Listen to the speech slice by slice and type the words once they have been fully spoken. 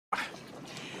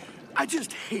I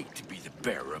just hate to be the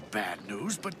bearer of bad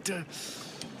news, but,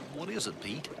 What is it,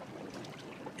 Pete?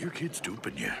 your kid's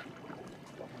duping you.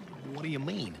 What do you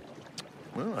mean?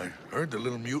 Well, I heard the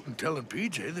little mutant telling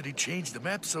PJ that he changed the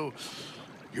map, so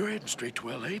you're heading straight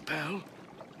to L.A., pal.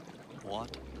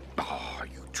 What? Oh,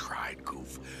 you tried,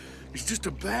 Goof. He's just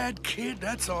a bad kid,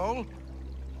 that's all.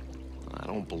 I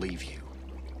don't believe you.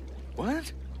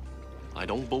 What? I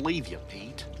don't believe you,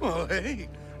 Pete. Well, hey,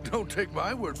 don't take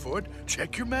my word for it.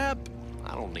 Check your map.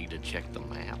 I don't need to check the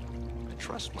map. I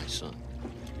trust my son.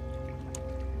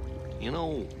 You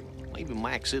know, maybe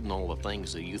Max isn't all the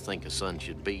things that you think a son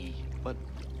should be, but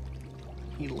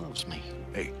he loves me.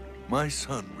 Hey, my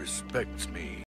son respects me.